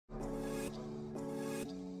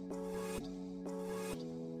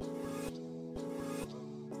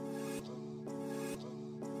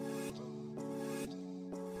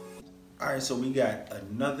All right, so we got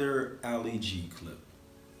another Ali G clip.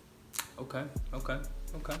 Okay.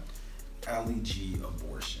 Ali G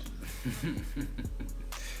abortion.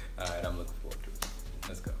 All right, I'm looking forward to it.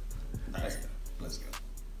 Let's go. All right, let's go.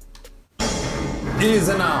 Here's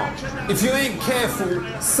an out. If you ain't careful,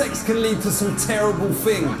 sex can lead to some terrible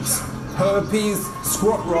things. Herpes,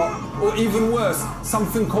 squat rot, or even worse,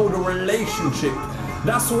 something called a relationship.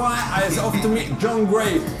 That's why I was off to meet John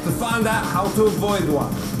Gray to find out how to avoid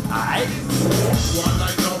one. Aight?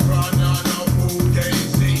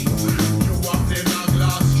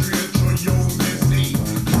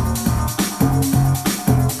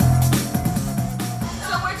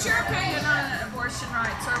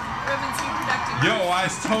 Yo, I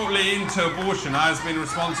was totally into abortion. I was been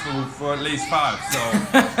responsible for at least 5, so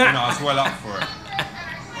I was well up for it.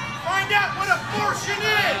 Find out what abortion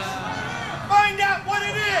is! Find out what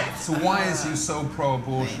it is! So why is you so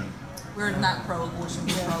pro-abortion? We're not pro-abortion,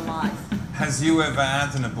 we're pro-life. Has you ever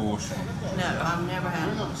had an abortion? No, I've never had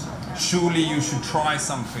an abortion. Surely you should try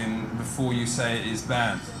something before you say it is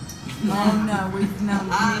bad. Oh no, we've known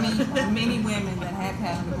many women that have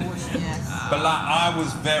had an abortion, yes. But like, I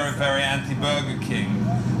was very, very anti-Burger King.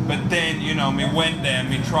 But then, me went there and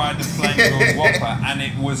we tried the Flame Whopper and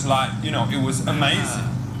it was like, it was amazing.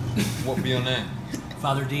 What be your name?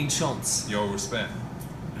 Father Dean Schultz. Your respect.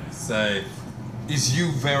 Say, is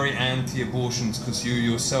you very anti-abortions because you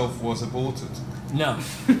yourself was aborted? No,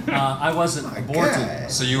 I wasn't aborted. God.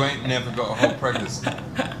 So you ain't never got a whole pregnancy?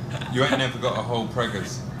 You ain't never got a whole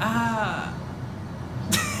pregnancy?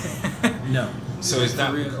 No. So is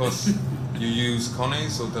that because you use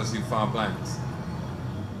Connie's or does you fire blanks?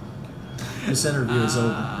 This interview is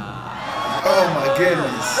over. Oh my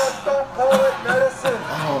goodness. Oh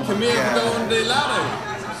my God. Con de lado.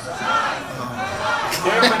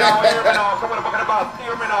 Hear me now, come on, fucking about.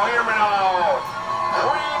 Hear me now.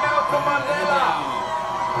 Free Nelson Mandela.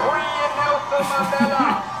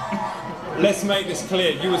 Let's make this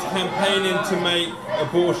clear. You was campaigning to make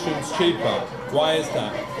abortions cheaper. Why is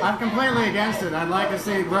that? I'm completely against it. I'd like to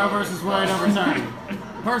see Roe versus Wade overturned.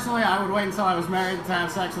 Personally, I would wait until I was married to have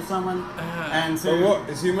sex with someone and to... So what?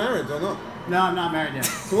 Is you married or not? No, I'm not married yet.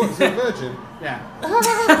 So what? Is you a virgin? Yeah.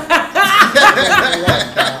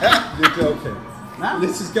 You're joking. No?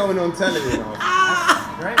 This is going on telly,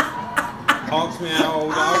 Great. Ask me how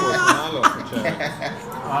old I was when I lost a child.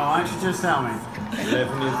 Oh, why don't you just tell me?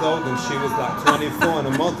 11 years old and she was like 24 and a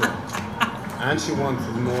model. And she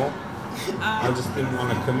wanted more. I just didn't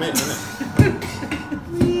want to commit, innit?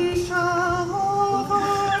 We shall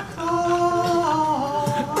overcome.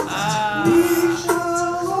 We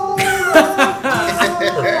shall overcome.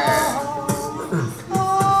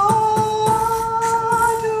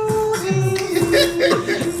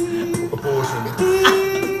 Abortion.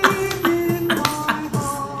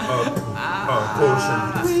 Abortion.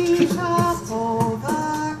 We shall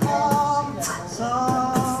overcome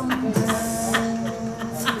someday.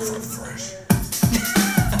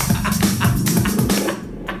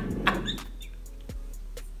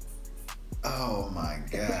 Oh my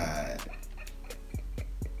God.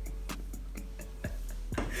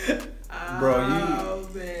 Bro,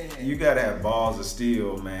 you gotta have balls of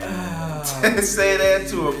steel, man. Say that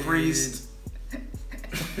to a priest.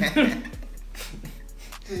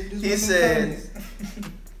 He said,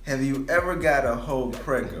 have you ever got a whole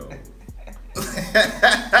prego?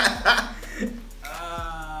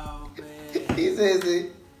 Oh man. He says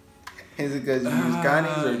it. Is it because you use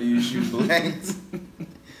Connie's or do you shoot blanks?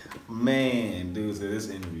 Man, dude, so this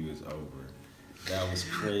interview is over. That was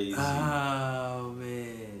crazy. Oh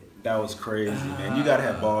man. That was crazy, man. You gotta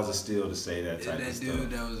have balls of steel to say that type of That stuff.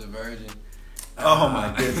 dude that was a virgin. Oh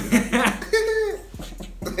my goodness.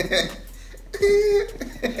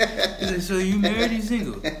 He's like, so you married? You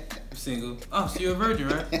single? I'm single. Oh, so you're a virgin,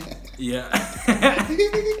 right? Yeah.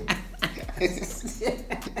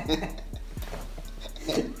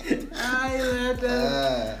 I laughed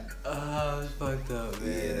at. Oh, it was fucked up,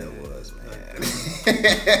 man. Yeah, that was,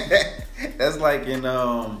 man. That's like in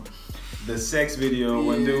the sex video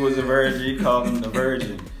when dude was a virgin, he called him the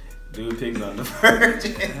virgin. Dude picks on the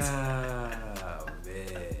virgin.